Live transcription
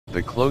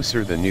The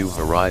closer the New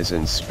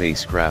Horizons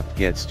spacecraft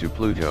gets to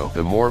Pluto,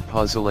 the more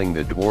puzzling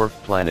the dwarf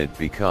planet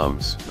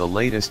becomes. The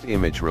latest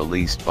image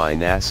released by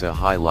NASA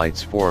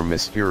highlights 4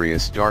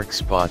 mysterious dark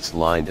spots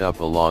lined up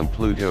along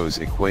Pluto's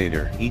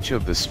equator. Each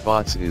of the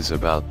spots is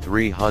about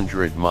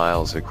 300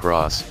 miles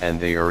across, and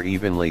they are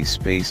evenly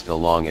spaced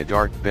along a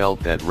dark belt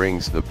that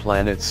rings the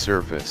planet's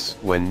surface.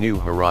 When New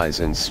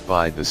Horizons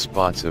spied the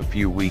spots a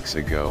few weeks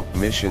ago,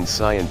 mission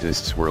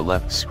scientists were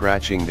left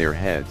scratching their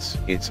heads.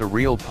 "It's a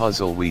real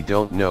puzzle. We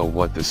don't know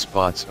what the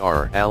spots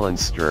are," Alan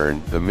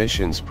Stern, the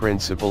mission's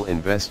principal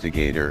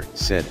investigator,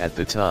 said at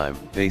the time.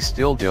 "They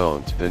still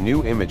don't." The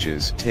new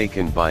images,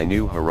 taken by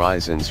New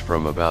Horizons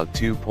from about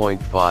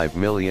 2.5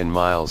 million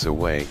miles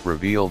away,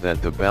 reveal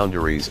that the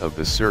boundaries of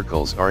the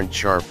circles aren't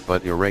sharp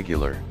but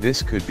irregular.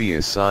 This could be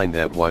a sign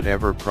that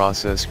whatever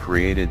process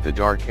created the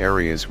dark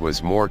areas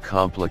was more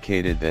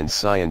complicated than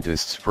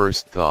scientists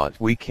first thought.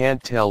 "We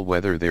can't tell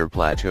whether they're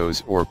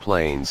plateaus or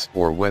plains,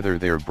 or whether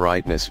they're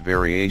brightness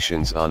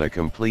variations on a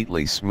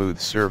completely smooth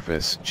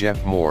surface,"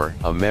 Jeff Moore,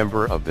 a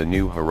member of the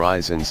New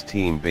Horizons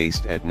team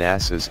based at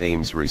NASA's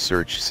Ames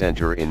Research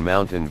Center in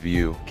Mountain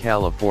View,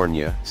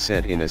 California,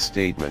 said in a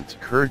statement.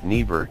 Kurt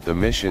Niebuhr, the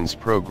mission's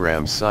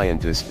program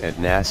scientist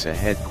at NASA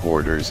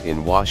headquarters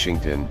in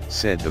Washington,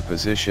 said the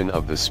position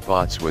of the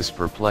spots was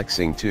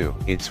perplexing too.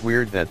 "It's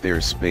weird that they're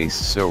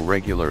spaced so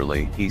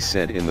regularly," he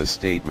said in the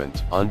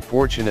statement.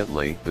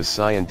 "Unfortunately, the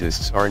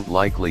scientists aren't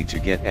likely to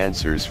get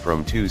answers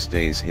from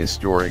Tuesday's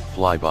historic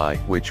flyby,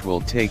 which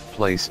will take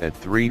place at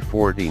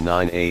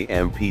 3:49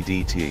 a.m.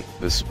 PDT.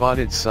 The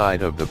spotted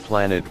side of the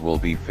planet will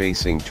be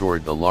facing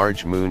toward the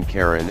large moon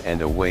Charon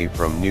and away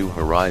from New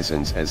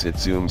Horizons as it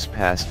zooms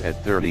past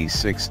at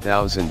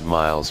 36,000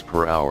 miles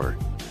per hour.